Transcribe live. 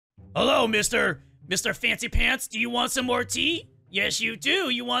Hello, Mr. Fancy Pants. Do you want some more tea? Yes, you do.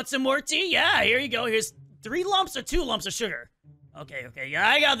 You want some more tea? Yeah, here you go. Here's 3 lumps or 2 lumps of sugar. Okay. Yeah,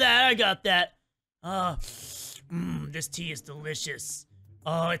 I got that. This tea is delicious.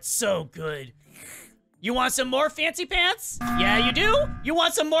 Oh, it's so good. You want some more, Fancy Pants? Yeah, you do? You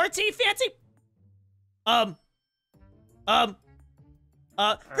want some more tea, Fancy?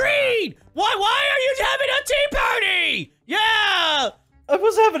 Green! Why are you having a tea party? Yeah! I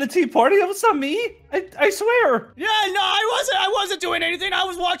wasn't having a tea party. That was not me. I swear. Yeah, no, I wasn't doing anything. I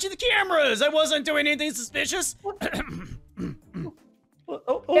was watching the cameras. I wasn't doing anything suspicious. Okay,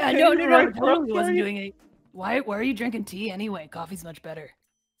 Yeah, no, right, totally wasn't doing it. Why are you drinking tea anyway? Coffee's much better.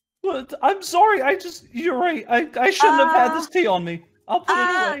 But I'm sorry. You're right. I shouldn't have had this tea on me. I'll put it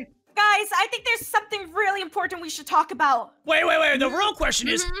away. Guys, I think there's something really important we should talk about. Wait. The real question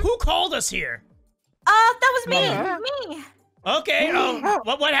is, who called us here? That was me. Me. Okay.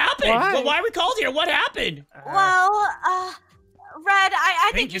 What happened? Why are we called here? What happened? Well, Red,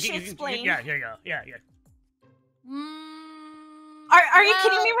 I think you should explain. Yeah, here you go. Yeah. Are you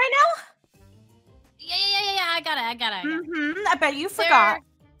kidding me right now? Yeah, I got it. I bet you forgot.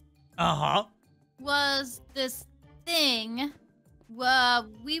 Was this thing?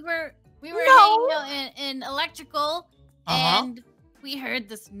 We were hanging out in electrical, and we heard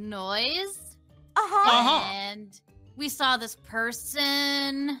this noise. And we saw this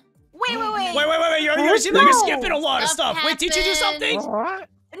person. Wait. You're skipping a lot of stuff. Wait, did you do something?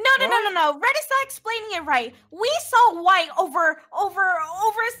 No. Red is not explaining it right. We saw White over.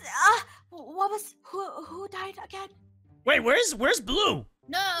 What was who died again? Wait, where's Blue?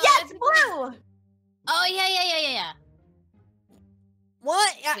 No. Yeah, it's Blue. Oh yeah.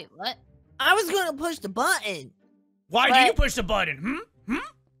 What? Wait, what? I was gonna push the button. Why did you push the button?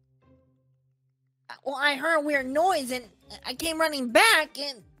 Well, I heard a weird noise and I came running back,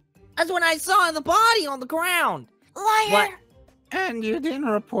 and that's when I saw the body on the ground. Liar. What? And you didn't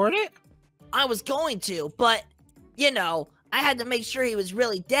report it? I was going to, but, I had to make sure he was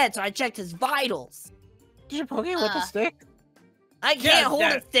really dead, so I checked his vitals. Did you poke it with a stick? I can't hold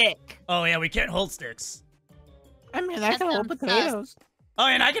a stick. Oh, yeah, we can't hold sticks. I mean, I can hold potatoes. Oh,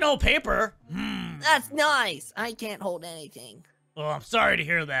 and I can hold paper. That's nice. I can't hold anything. Oh, I'm sorry to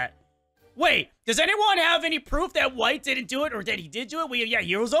hear that. Wait, does anyone have any proof that White didn't do it or that he did do it? Yeah,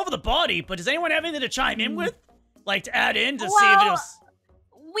 he was over the body, but does anyone have anything to chime in with? Like to add in to see if it was...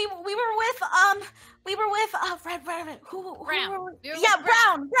 We were with Red. Who Brown. were we? Yeah,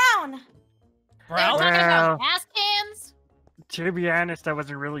 Brown. They were talking about gas cans? To be honest, I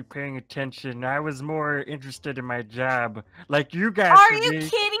wasn't really paying attention. I was more interested in my job. Like you guys. Are you kidding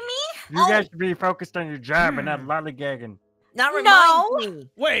me? You guys should be focused on your job and not lollygagging. Not remind me.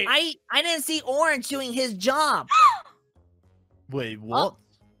 Wait. I didn't see Orange doing his job. Wait, what?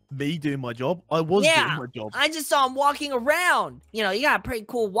 Me doing my job? I was doing my job. I just saw him walking around. You got a pretty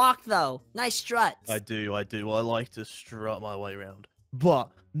cool walk, though. Nice struts. I do. I like to strut my way around. But,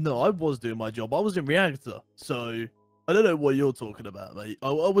 no, I was doing my job. I was in reactor. So, I don't know what you're talking about, mate. I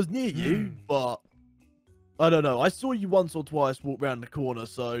was near you, but... I don't know. I saw you once or twice walk around the corner,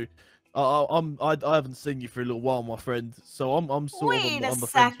 so... I haven't seen you for a little while, my friend. So I'm sort Wait of... a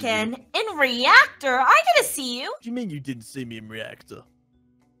second. In reactor? I didn't see you. What do you mean you didn't see me in reactor?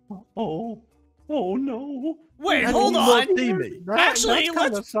 Oh no. Wait, hold on. See me? Actually,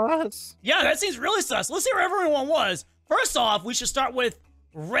 let's... sus. Yeah, that seems really sus. Let's see where everyone was. First off, we should start with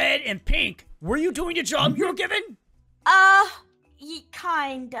Red and Pink. Were you doing your job you were given?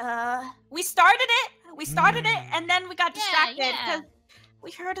 Kinda. We started it, and then we got distracted because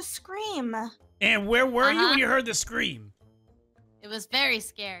we heard a scream. And where were you when you heard the scream? It was very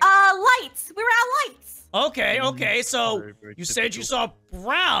scary. Lights. We were at lights. Okay. So you said you saw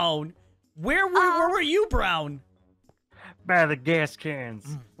Brown. Where were you, Brown? By the gas cans.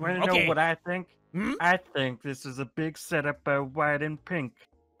 Want to know what I think? I think this is a big setup by White and Pink.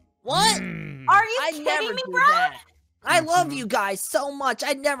 What? Are you kidding me, Brown? I love you guys so much.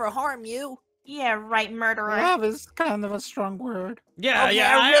 I'd never harm you. Yeah, right, murderer. Love is kind of a strong word. Yeah, okay,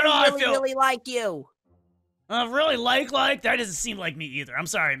 I don't know how I feel. really like you. Really like? That doesn't seem like me either. I'm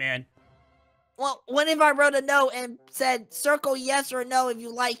sorry, man. Well, what if I wrote a note and said, circle yes or no if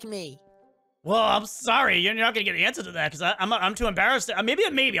you like me? Well, I'm sorry. You're not going to get the answer to that because I'm too embarrassed. Maybe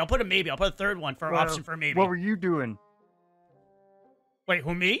a maybe. I'll put a maybe. I'll put a third one for option for maybe. What were you doing? Wait,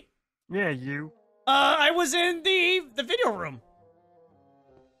 who, me? Yeah, you. I was in the video room.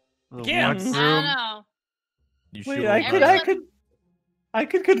 I don't know. You Wait, sure? I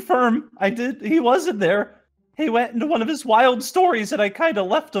could confirm. I did. He wasn't there. He went into one of his wild stories, and I kind of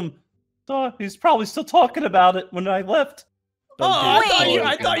left him. So he's probably still talking about it when I left.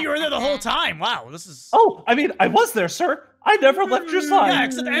 I thought you were there the whole time. Wow, this is. Oh, I mean, I was there, sir. I never left your side. Yeah,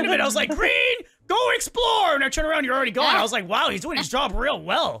 except the end of it, I was like, Green, go explore. And I turned around, you're already gone. I was like, wow, he's doing his job real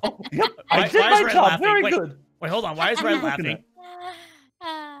well. Oh, yep, I did my job very good. Wait, hold on. Why is Red laughing?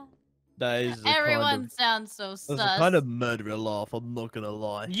 That is Everyone sounds so sus. That's a kind of murderer laugh, I'm not gonna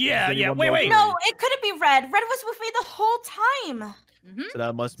lie. Yeah, wait. No, it couldn't be Red. Red was with me the whole time. So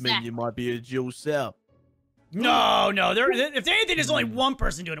that must mean you might be a dual cell. No. If anything, there's only one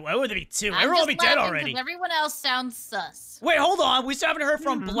person doing it. Why would there be two? Everyone will be dead already. Everyone else sounds sus. Wait, hold on. We still haven't heard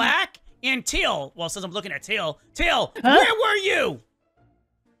from Black and Teal. Well, since I'm looking at Teal. Teal, where were you?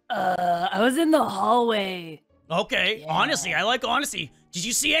 I was in the hallway. Okay, honesty. I like honesty. Did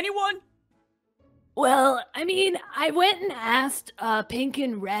you see anyone? Well, I mean, I went and asked Pink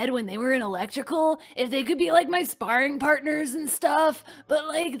and Red when they were in electrical if they could be like my sparring partners and stuff, but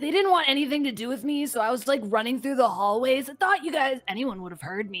like they didn't want anything to do with me, so I was like running through the hallways. I thought anyone would have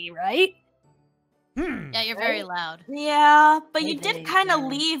heard me, right? Yeah, you're very loud. Yeah, but you did kind of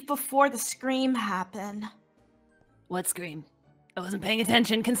leave before the scream happened. What scream? I wasn't paying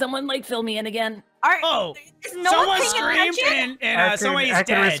attention. Can someone like fill me in again? Is no someone one paying screamed attention? and someone is I dead.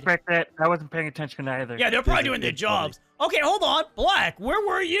 can respect that. I wasn't paying attention either. Yeah, they're probably doing their jobs. Okay, hold on. Black, where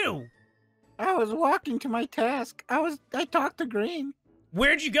were you? I was walking to my task. I talked to Green.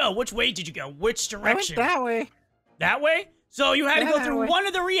 Where'd you go? Which way did you go? Which direction? I went that way. That way? So you had to go That through way. one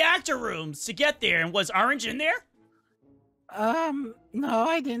of the reactor rooms to get there, and was Orange in there? No,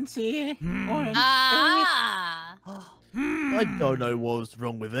 I didn't see Orange. Ah. I don't know what's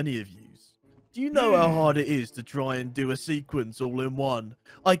wrong with any of you. Do you know how hard it is to try and do a sequence all in one?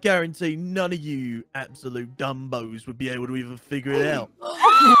 I guarantee none of you absolute dumbos would be able to even figure it out.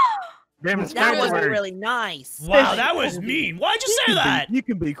 That wasn't really nice. Wow, that was mean. Why'd you say that? You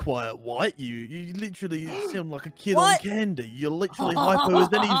can be quiet, White. You literally sound like a kid on candy. You're literally hypo as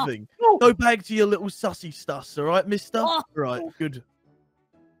anything. Go back to your little sussy stuss, all right, mister? Right, good.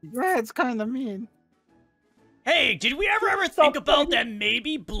 Yeah, it's kind of mean. Hey, did we ever think about that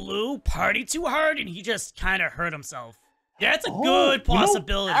maybe Blue partied too hard and he just kind of hurt himself? That's a good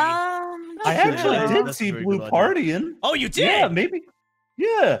possibility. I actually did see Blue partying. Oh, you did? Yeah, maybe.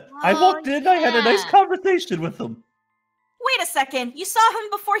 Yeah, I walked in. I had a nice conversation with him. Wait a second. You saw him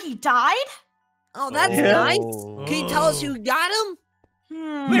before he died? Oh, that's nice. Can you tell us who got him?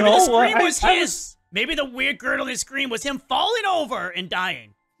 Maybe the scream was his. Maybe the weird girdle in his scream was him falling over and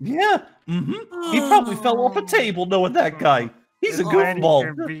dying. Yeah. He probably fell off a table knowing that guy. He's a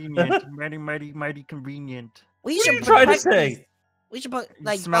goofball. Convenient. mighty convenient. We What should are you trying to say? We should put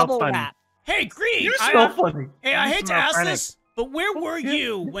like smell bubble funny. wrap. Hey, Green. You smell funny. Hey, I hate to ask funny. this, but where were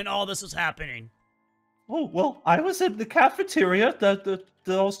you when all this was happening? Oh, well, I was in the cafeteria that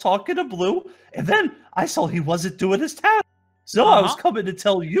I was talking to Blue, and then I saw he wasn't doing his task. So I was coming to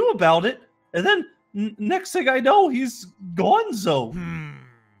tell you about it, and then next thing I know, he's gonzo.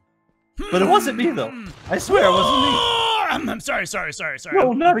 But it wasn't me, though. I swear it wasn't me. I'm sorry.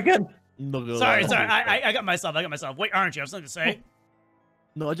 No, not again. Sorry. I got myself. Wait, aren't you? I have something to say.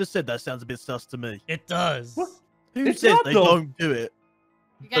 No, I just said that sounds a bit sus to me. It does. What? Who It's says not, they though. don't do it?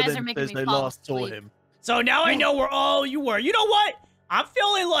 You guys but then are making says me they fall last saw asleep. him. So now I know where all you were. You know what? I'm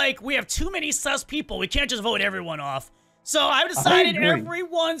feeling like we have too many sus people. We can't just vote everyone off. So I've decided agree.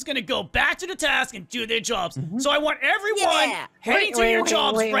 everyone's gonna go back to the task and do their jobs. So I want everyone heading to Wait, your wait,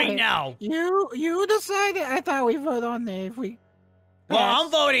 jobs wait, right wait. now. You decided? I thought we vote on it if we. Well, pass.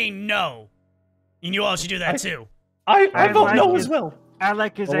 I'm voting no. And you all should do that too. I vote like no it. as well. I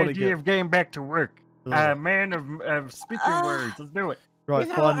like his I wanna idea get- of getting back to work. Man of speaking words. Let's do it. Right, You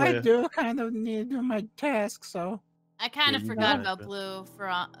know, finally. I do kind of need to do my task, so. I kind of you forgot know. about Blue,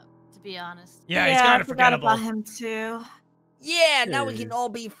 to be honest. Yeah, he's kind of I forgot forgettable. about him too. Yeah, now we can all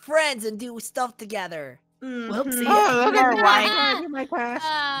be friends and do stuff together. Whoopsie. Oh, look at You're me. right. I do my task.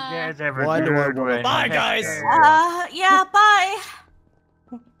 You guys have a Why do I good wanna- one. Bye, guys. Yeah, bye.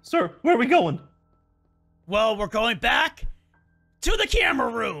 Sir, where are we going? Well, we're going back to the camera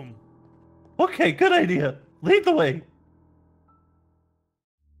room. Okay, good idea. Lead the way.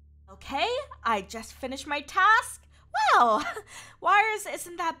 Okay, I just finished my task. Well, wires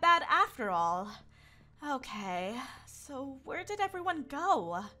isn't that bad after all. Okay, so where did everyone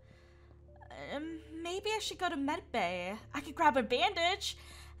go? Maybe I should go to medbay. I could grab a bandage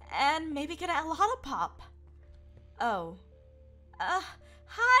and maybe get a lollipop. Oh.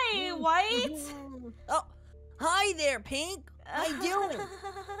 Hi, White. Oh, hi there, Pink. How you doing?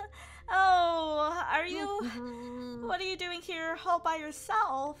 Oh, are you? What are you doing here all by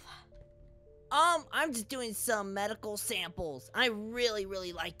yourself? I'm just doing some medical samples. I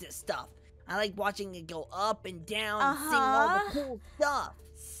really like this stuff. I like watching it go up and down and seeing all the cool stuff.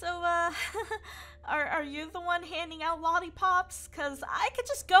 So, are you the one handing out lollipops? Cause I could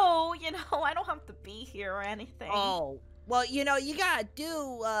just go, you know, I don't have to be here or anything. Oh, well, you know, you gotta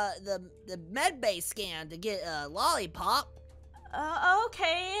do, the med-bay scan to get a lollipop.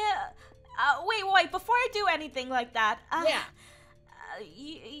 Okay. Wait, before I do anything like that, yeah.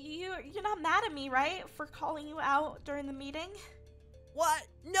 You're not mad at me, right? For calling you out during the meeting? What?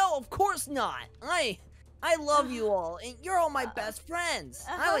 No, of course not. I love you all, and you're all my best friends.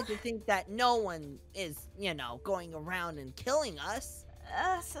 I like to think that no one is, you know, going around and killing us.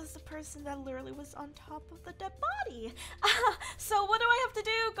 Says the person that literally was on top of the dead body. So what do I have to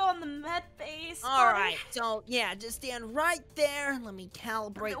do? Go on the med base? Alright, so, yeah, just stand right there. Let me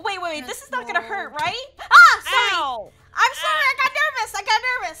calibrate. Wait, this is not gonna hurt, right? Ah, sorry! Ow! I'm sorry, I got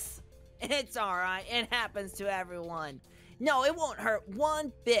nervous! It's alright, it happens to everyone. No, it won't hurt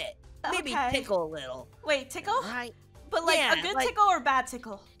one bit. Maybe tickle a little. Wait, tickle? Right. But like a good tickle or a bad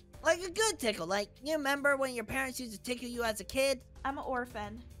tickle? Like a good tickle. Like, you remember when your parents used to tickle you as a kid? I'm an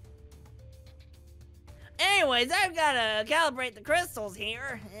orphan. Anyways, I've got to calibrate the crystals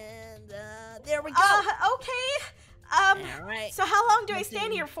here, and there we go. Okay. Alright. So how long do I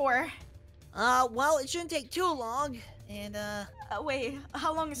stand here for? Well, it shouldn't take too long, and wait,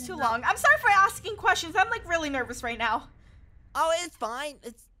 how long is too long? I'm sorry for asking questions. I'm like really nervous right now. Oh, it's fine.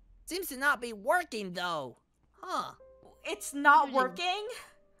 It seems to not be working though. Huh. It's not working?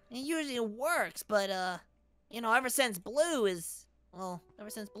 It usually works, but you know, ever since Blue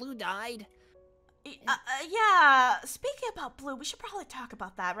died. Yeah, speaking about Blue, we should probably talk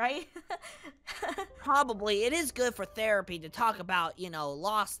about that, right? Probably. It is good for therapy to talk about, you know,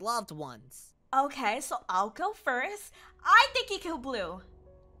 lost loved ones. Okay, so I'll go first. I think he killed Blue.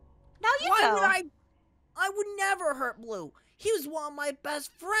 Now you go. Why would I would never hurt Blue. He was one of my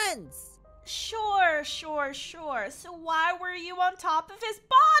best friends. Sure. So why were you on top of his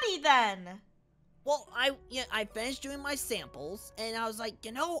body then? Well, I finished doing my samples, and I was like,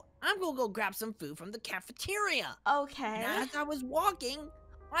 you know, I'm gonna go grab some food from the cafeteria. Okay. And as I was walking,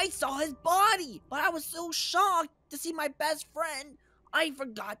 I saw his body, but I was so shocked to see my best friend, I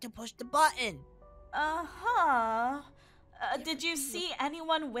forgot to push the button. Did you see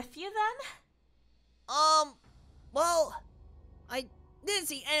anyone with you then? Well, I didn't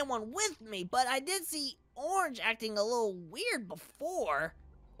see anyone with me, but I did see Orange acting a little weird before.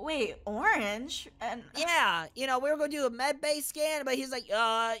 Wait, Orange? And yeah, you know, we were gonna do a med-bay scan, but he's like, you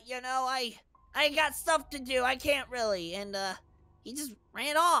know, I got stuff to do, I can't really, and he just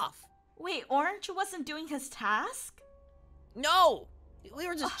ran off. Wait, Orange wasn't doing his task? No, we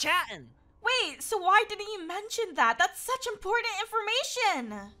were just chatting. Wait, so why didn't you mention that? That's such important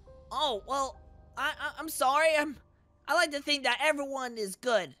information. Oh, well, I'm sorry, I like to think that everyone is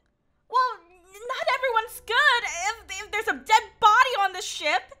good. Well, not everyone's good. If there's a dead body on the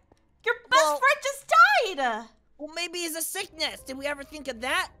ship, your best friend just died. Well, maybe it's a sickness. Did we ever think of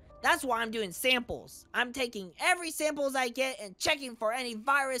that? That's why I'm doing samples. I'm taking every samples I get and checking for any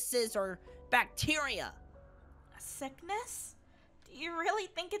viruses or bacteria. A sickness? Do you really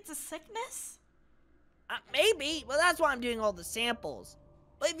think it's a sickness? Maybe. Well, that's why I'm doing all the samples.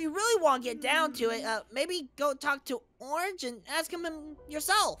 But if you really want to get down to it, maybe go talk to Orange and ask him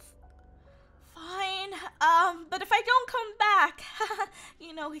yourself. Fine, but if I don't come back,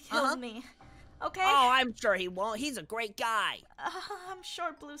 you know, he killed me. Okay? Oh, I'm sure he won't. He's a great guy. I'm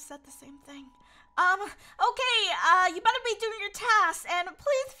sure Blue said the same thing. Okay, you better be doing your tasks, and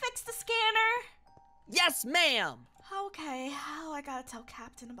please fix the scanner. Yes, ma'am. Okay, oh, I gotta tell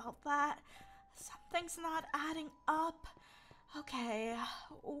Captain about that. Something's not adding up. Okay,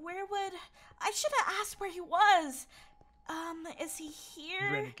 I should have asked where he was. Is he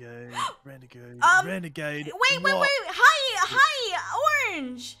here? Renegade. Wait. Hi,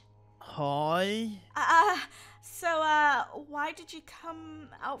 Orange. Hi. So, why did you come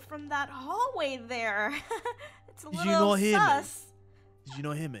out from that hallway there? It's a little sus. Did you not hear me? Did you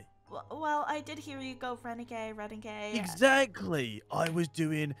not hear me? Well, I did hear you go renegade. Exactly. I was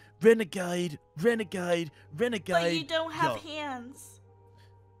doing renegade. But you don't have hands.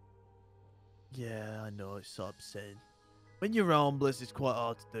 Yeah, I know, it's so upsetting. When you're armless, it's quite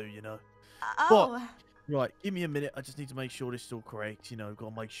hard to do, you know. Oh. But, right, give me a minute. I just need to make sure this is all correct. You know,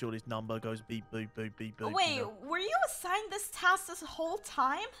 got to make sure this number goes beep, boop, boop, beep, boop. Wait, you know. Were you assigned this task this whole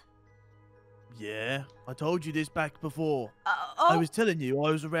time? Yeah, I told you this back before. I was telling you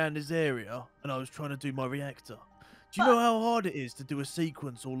I was around this area, and I was trying to do my reactor. Do you know how hard it is to do a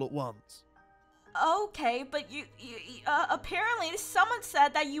sequence all at once? Okay, but you apparently someone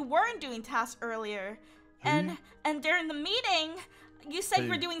said that you weren't doing tasks earlier. Who? And during the meeting, You said you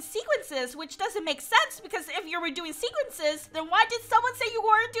were Who? doing sequences, which doesn't make sense because if you were doing sequences, then why did someone say you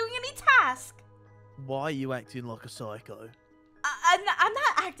weren't doing any task? Why are you acting like a psycho? I'm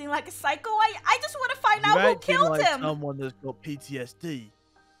not acting like a psycho. I just want to find You're out who acting killed like him. someone that's got PTSD.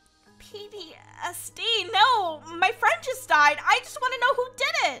 PTSD? No, my friend just died. I just want to know who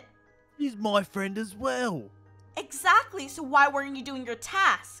did it. He's my friend as well. Exactly. So why weren't you doing your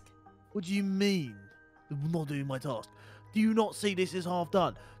task? What do you mean? I'm not doing my task. Do you not see this is half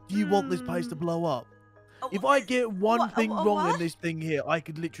done? Do you want this place to blow up? If I get one thing wrong in this thing here, I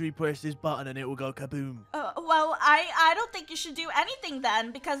could literally press this button and it will go kaboom. Well, I don't think you should do anything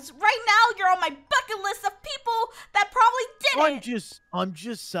then, because right now you're on my bucket list of people that probably did it. I'm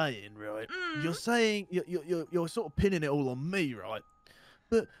just saying, right? You're saying you're sort of pinning it all on me, right?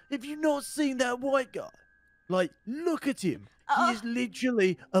 But have you not seen that white guy? Like, look at him. He is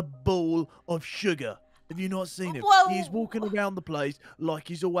literally a ball of sugar. Have you not seen him? Well, He's walking around the place like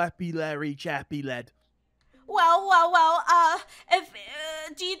he's a wappy Larry chappy lad. Well,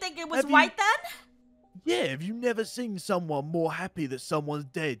 do you think it was White then? Yeah, have you never seen someone more happy that someone's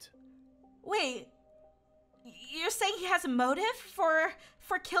dead? Wait, you're saying he has a motive for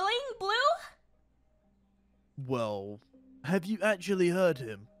killing Blue? Well, have you actually heard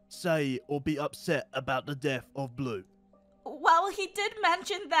him say or be upset about the death of Blue? Well, he did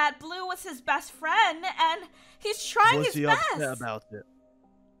mention that Blue was his best friend, and he's trying his best. Was he upset about it?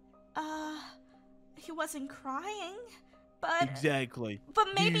 He wasn't crying, but... Exactly. But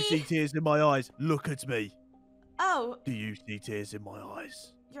maybe... Do you see tears in my eyes? Look at me. Oh. Do you see tears in my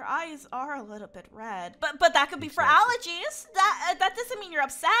eyes? Your eyes are a little bit red. But that could be for allergies. That doesn't mean you're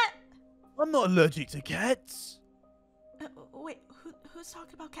upset. I'm not allergic to cats. Wait, who's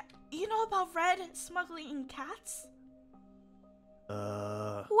talking about cat? You know about Red smuggling cats?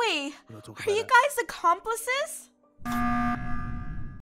 Wait, are you guys accomplices?